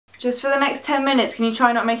Just for the next 10 minutes, can you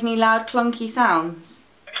try not make any loud clunky sounds?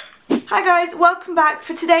 Hi guys, welcome back.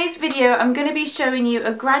 For today's video I'm going to be showing you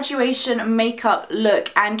a graduation makeup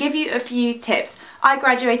look and give you a few tips. I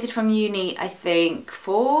graduated from uni I think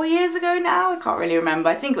 4 years ago now, I can't really remember,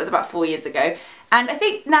 I think it was about 4 years ago. And I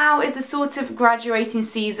think now is the sort of graduating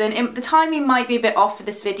season. The timing might be a bit off for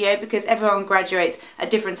this video because everyone graduates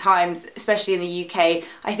at different times, especially in the UK.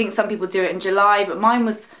 I think some people do it in July, but mine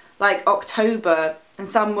was like October and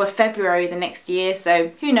some were February the next year,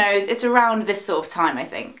 so who knows, it's around this sort of time I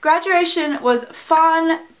think. Graduation was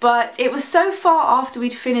fun, but it was so far after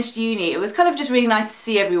we'd finished uni. It was kind of just really nice to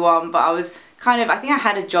see everyone, but I think I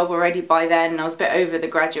had a job already by then and I was a bit over the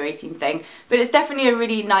graduating thing. But it's definitely a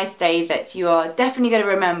really nice day that you are definitely going to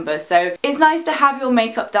remember. So it's nice to have your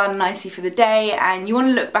makeup done nicely for the day and you want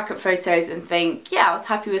to look back at photos and think, yeah, I was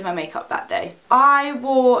happy with my makeup that day. I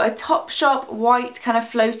wore a Topshop white kind of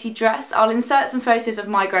floaty dress. I'll insert some photos of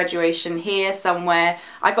my graduation here somewhere.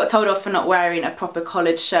 I got told off for not wearing a proper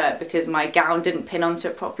collared shirt because my gown didn't pin onto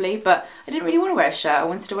it properly, but I didn't really want to wear a shirt. I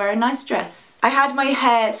wanted to wear a nice dress. I had my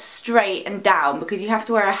hair straight and down because you have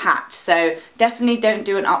to wear a hat, so definitely don't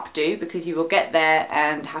do an updo because you will get there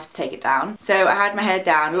and have to take it down. So I had my hair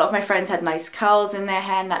down. A lot of my friends had nice curls in their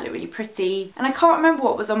hair and that looked really pretty. And I can't remember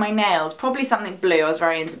what was on my nails, probably something blue. I was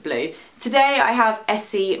very into blue. Today I have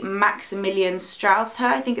Essie Maximillian Strausse Her,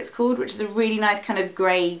 I think it's called, which is a really nice kind of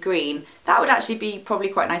grey green. That would actually be probably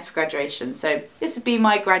quite nice for graduation, so this would be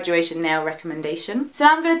my graduation nail recommendation. So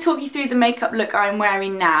now I'm going to talk you through the makeup look I'm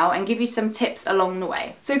wearing now and give you some tips along the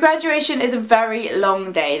way. So graduation is a very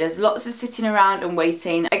long day. There's lots of sitting around and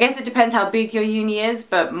waiting. I guess it depends how big your uni is,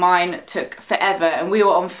 but mine took forever and we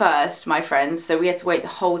were on first, my friends, so we had to wait the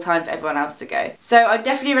whole time for everyone else to go. So I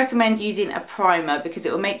definitely recommend using a primer because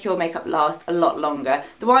it will make your makeup last a lot longer.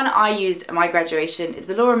 The one I used at my graduation is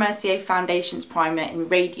the Laura Mercier Foundations Primer in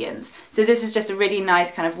Radiance. So this is just a really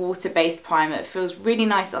nice kind of water-based primer. It feels really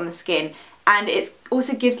nice on the skin and it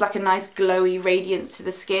also gives like a nice glowy radiance to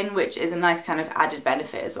the skin, which is a nice kind of added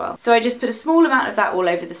benefit as well. So I just put a small amount of that all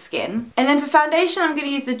over the skin. And then for foundation I'm going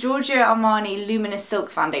to use the Giorgio Armani Luminous Silk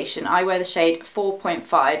Foundation. I wear the shade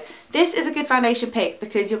 4.5. This is a good foundation pick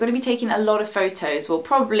because you're going to be taking a lot of photos, will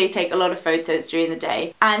probably take a lot of photos during the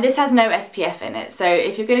day, and this has no SPF in it, so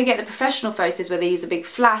if you're going to get the professional photos where they use a big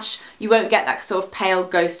flash, you won't get that sort of pale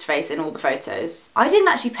ghost face in all the photos. I didn't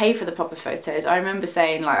actually pay for the proper photos. I remember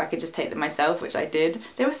saying like I could just take them myself, which I did.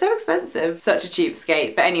 They were so expensive. Such a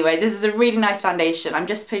cheapskate. But anyway, this is a really nice foundation. I'm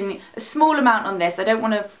just putting a small amount on this. I don't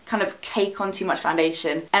want to kind of cake on too much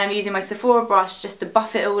foundation, and I'm using my Sephora brush just to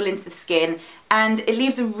buff it all into the skin, and it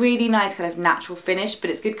leaves a really nice kind of natural finish, but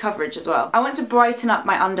it's good coverage as well. I want to brighten up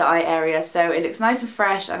my under eye area so it looks nice and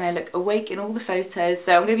fresh and I look awake in all the photos.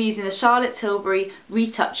 So I'm going to be using the Charlotte Tilbury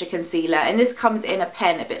Retoucher Concealer, and this comes in a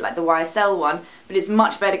pen a bit like the YSL one, but it's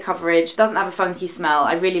much better coverage, doesn't have a funky smell.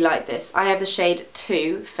 I really like this. I have the shade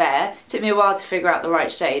 2 Fair. It took me a while to figure out the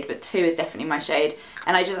right shade, but 2 is definitely my shade.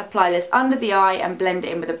 And I just apply this under the eye and blend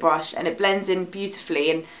it in with a brush, and it blends in beautifully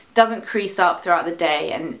and doesn't crease up throughout the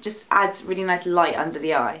day and it just adds really nice light under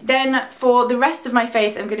the eye. Then for the rest of my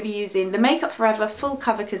face I'm going to be using the Makeup Forever Full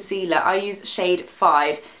Cover Concealer. I use shade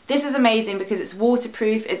 5. This is amazing because it's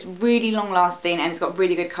waterproof, it's really long lasting and it's got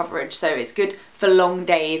really good coverage, so it's good for long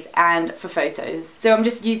days and for photos. So I'm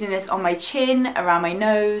just using this on my chin, around my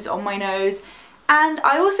nose, on my nose. And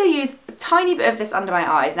I also use a tiny bit of this under my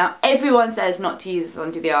eyes. Now everyone says not to use this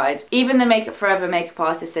under the eyes. Even the Makeup Forever makeup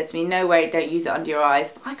artist said to me, no way, don't use it under your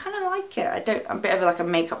eyes. But I kind of like it. I'm a bit of like a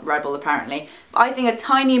makeup rebel apparently. But I think a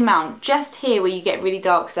tiny amount, just here where you get really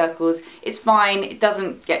dark circles, it's fine. It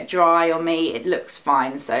doesn't get dry on me. It looks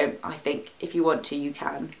fine. So I think if you want to, you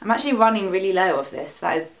can. I'm actually running really low of this.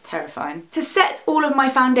 That is terrifying. To set all of my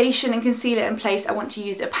foundation and concealer in place, I want to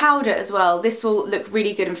use a powder as well. This will look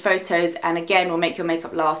really good in photos and again will make your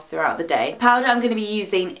makeup last throughout the day. The powder I'm going to be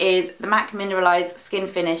using is the MAC Mineralise Skin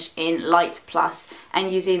Finish in Light Plus,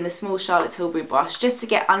 and using the small Charlotte Tilbury brush just to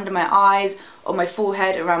get under my eyes, on my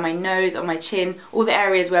forehead, around my nose, on my chin, all the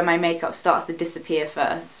areas where my makeup starts to disappear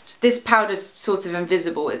first. This powder's sort of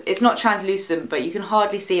invisible. It's not translucent, but you can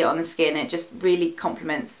hardly see it on the skin. It just really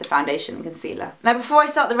complements the foundation and concealer. Now before I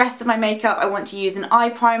start the rest of my makeup, I want to use an eye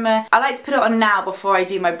primer. I like to put it on now before I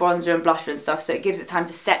do my bronzer and blusher and stuff, so it gives it time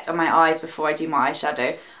to set on my eyes before I do my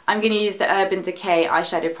eyeshadow. I'm going to use the Urban Decay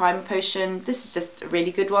Eyeshadow Primer Potion. This is just a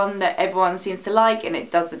really good one that everyone seems to like and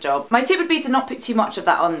it does the job. My tip would be to not put too much of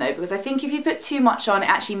that on though, because I think if you put too much on, it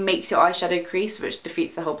actually makes your eyeshadow crease, which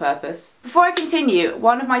defeats the whole purpose. Before I continue,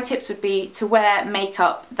 one of my tips would be to wear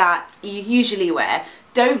makeup that you usually wear.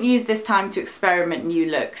 don't use this time to experiment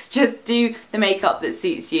new looks. Just do the makeup that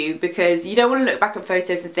suits you, because you don't want to look back at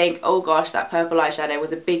photos and think, oh gosh, that purple eyeshadow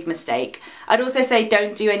was a big mistake. I'd also say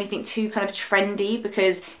don't do anything too kind of trendy,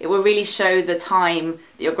 because it will really show the time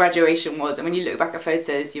that your graduation was, and when you look back at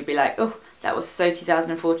photos you'll be like, oh, that was so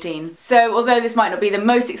 2014. So although this might not be the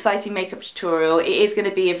most exciting makeup tutorial, it is going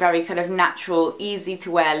to be a very kind of natural, easy to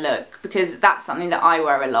wear look, because that's something that I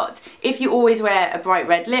wear a lot. If you always wear a bright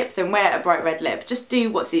red lip, then wear a bright red lip. Just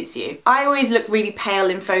do what suits you. I always look really pale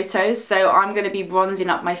in photos, so I'm going to be bronzing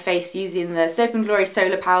up my face using the Soap & Glory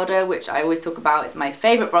Solar Powder, which I always talk about. It's my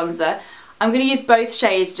favourite bronzer. I'm going to use both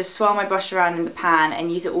shades, just swirl my brush around in the pan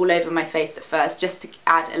and use it all over my face at first, just to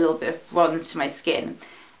add a little bit of bronze to my skin.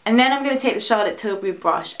 And then I'm going to take the Charlotte Tilbury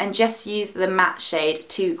brush and just use the matte shade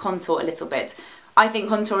to contour a little bit. I think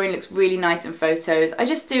contouring looks really nice in photos. I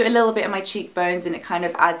just do a little bit of my cheekbones and it kind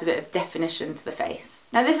of adds a bit of definition to the face.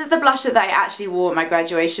 Now this is the blusher that I actually wore at my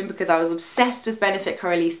graduation, because I was obsessed with Benefit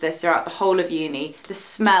Coralista throughout the whole of uni. The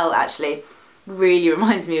smell actually really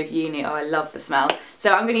reminds me of uni. Oh, I love the smell.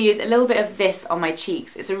 So I'm going to use a little bit of this on my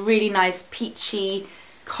cheeks. It's a really nice peachy,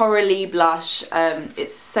 corally blush.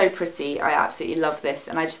 It's so pretty. I absolutely love this,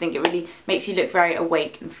 and I just think it really makes you look very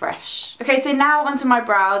awake and fresh. Okay, so now onto my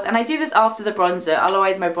brows, and I do this after the bronzer,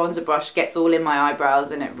 otherwise my bronzer brush gets all in my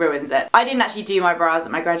eyebrows and it ruins it. I didn't actually do my brows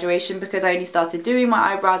at my graduation because I only started doing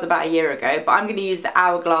my eyebrows about a year ago, but I'm going to use the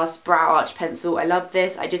Hourglass Brow Arch Pencil. I love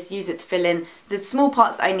this. I just use it to fill in the small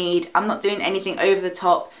parts I need. I'm not doing anything over the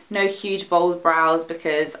top, no huge bold brows,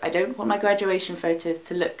 because I don't want my graduation photos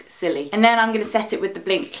to look silly. And then I'm going to set it with the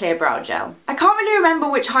Blink Clear Brow Gel. I can't really remember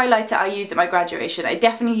which highlighter I used at my graduation. I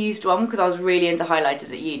definitely used one because I was really into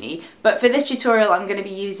highlighters at uni, but for this tutorial I'm going to be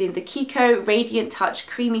using the Kiko Radiant Touch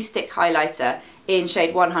Creamy Stick Highlighter in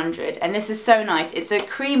shade 100, and this is so nice. It's a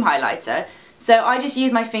cream highlighter, so I just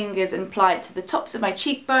use my fingers and apply it to the tops of my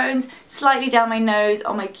cheekbones, slightly down my nose,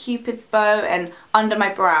 on my cupid's bow and under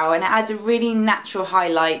my brow, and it adds a really natural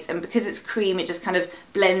highlight, and because it's cream it just kind of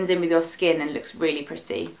blends in with your skin and looks really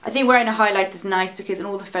pretty. I think wearing a highlighter is nice because in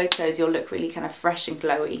all the photos you'll look really kind of fresh and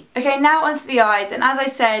glowy. Okay, now onto the eyes, and as I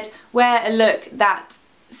said, wear a look that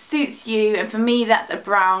suits you, and for me that's a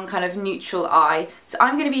brown kind of neutral eye. So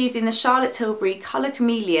I'm going to be using the Charlotte Tilbury Colour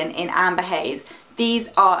Chameleon in Amber Haze. These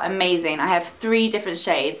are amazing. I have 3 different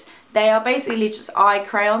shades. They are basically just eye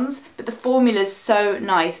crayons, but the formula is so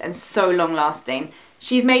nice and so long lasting.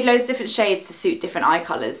 She's made loads of different shades to suit different eye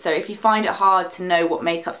colours, so if you find it hard to know what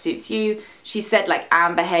makeup suits you, she said like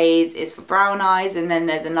Amber Haze is for brown eyes, and then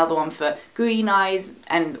there's another one for green eyes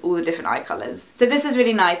and all the different eye colours. So this is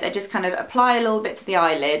really nice. I just kind of apply a little bit to the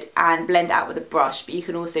eyelid and blend it out with a brush, but you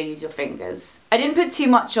can also use your fingers. I didn't put too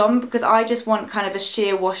much on because I just want kind of a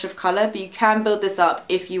sheer wash of colour, but you can build this up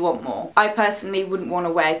if you want more. I personally wouldn't want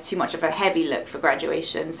to wear too much of a heavy look for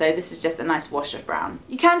graduation, so this is just a nice wash of brown.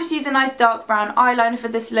 You can just use a nice dark brown eyeliner for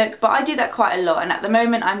this look, but I do that quite a lot, and at the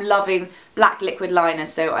moment I'm loving black liquid liner,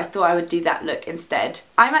 so I thought I would do that look instead.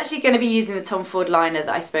 I'm actually going to be using the Tom Ford liner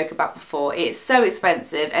that I spoke about before. It's so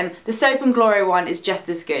expensive, and the Soap & Glory one is just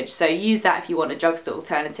as good, so use that if you want a drugstore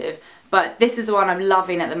alternative, but this is the one I'm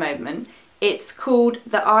loving at the moment. It's called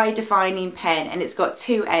the Eye Defining Pen, and it's got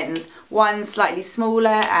 2 ends, one slightly smaller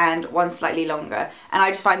and one slightly longer, and I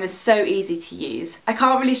just find this so easy to use. I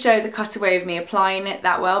can't really show the cutaway of me applying it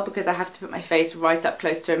that well because I have to put my face right up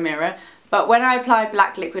close to a mirror, but when I apply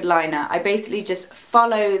black liquid liner I basically just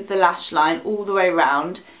follow the lash line all the way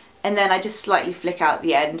around, and then I just slightly flick out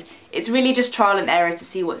the end. It's really just trial and error to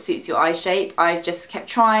see what suits your eye shape. I've just kept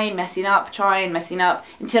trying, messing up,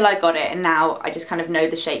 until I got it, and now I just kind of know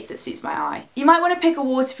the shape that suits my eye. You might want to pick a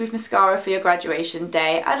waterproof mascara for your graduation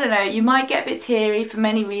day. I don't know, you might get a bit teary for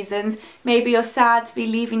many reasons. Maybe you're sad to be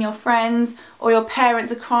leaving your friends, or your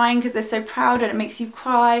parents are crying because they're so proud and it makes you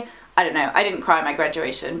cry. I don't know, I didn't cry at my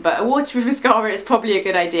graduation, but a waterproof mascara is probably a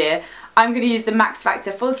good idea. I'm going to use the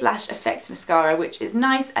Maxfactor False Lash Effect Mascara, which is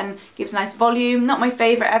nice and gives nice volume. Not my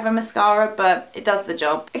favourite ever mascara, but it does the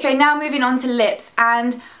job. Okay, now moving on to lips,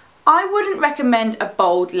 and I wouldn't recommend a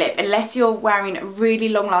bold lip unless you're wearing a really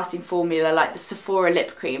long lasting formula like the Sephora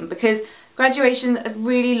lip cream, because graduations are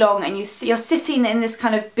really long and you're sitting in this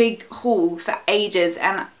kind of big hall for ages,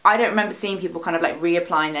 and I don't remember seeing people kind of like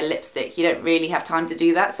reapplying their lipstick. You don't really have time to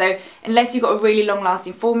do that, so unless you've got a really long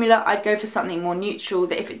lasting formula, I'd go for something more neutral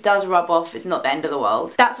that if it does rub off, it's not the end of the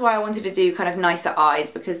world. That's why I wanted to do kind of nicer eyes,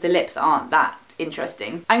 because the lips aren't that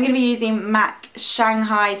interesting. I'm going to be using MAC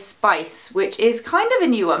Shanghai Spice, which is kind of a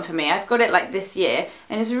new one for me. I've got it like this year,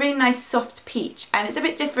 and it's a really nice soft peach, and it's a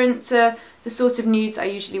bit different to the sort of nudes I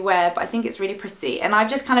usually wear, but I think it's really pretty, and I've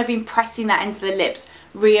just kind of been pressing that into the lips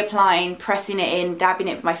reapplying, pressing it in, dabbing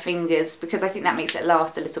it with my fingers, because I think that makes it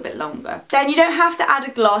last a little bit longer. Then you don't have to add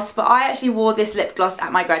a gloss, but I actually wore this lip gloss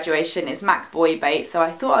at my graduation. It's MAC Boy Bait, so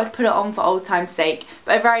I thought I'd put it on for old time's sake.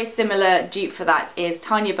 But a very similar dupe for that is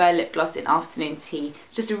Tanya Burr lip gloss in Afternoon Tea.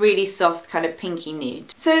 It's just a really soft kind of pinky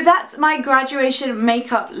nude. So that's my graduation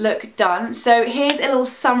makeup look done. So here's a little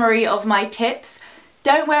summary of my tips.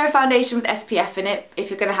 Don't wear a foundation with SPF in it if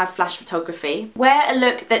you're going to have flash photography. Wear a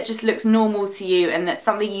look that just looks normal to you and that's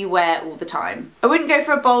something you wear all the time. I wouldn't go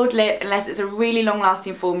for a bold lip unless it's a really long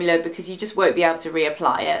lasting formula, because you just won't be able to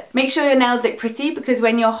reapply it. Make sure your nails look pretty, because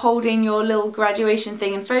when you're holding your little graduation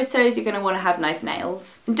thing in photos, you're going to want to have nice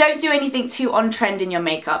nails. And don't do anything too on trend in your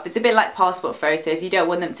makeup. It's a bit like passport photos. You don't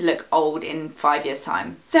want them to look old in 5 years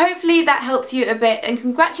time. So hopefully that helped you a bit, and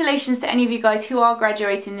congratulations to any of you guys who are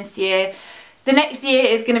graduating this year. The next year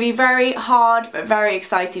is going to be very hard but very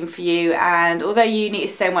exciting for you, and although uni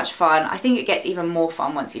is so much fun, I think it gets even more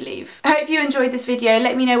fun once you leave. I hope you enjoyed this video.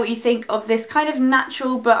 Let me know what you think of this kind of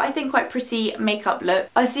natural but I think quite pretty makeup look.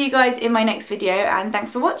 I'll see you guys in my next video, and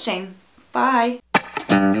thanks for watching. Bye!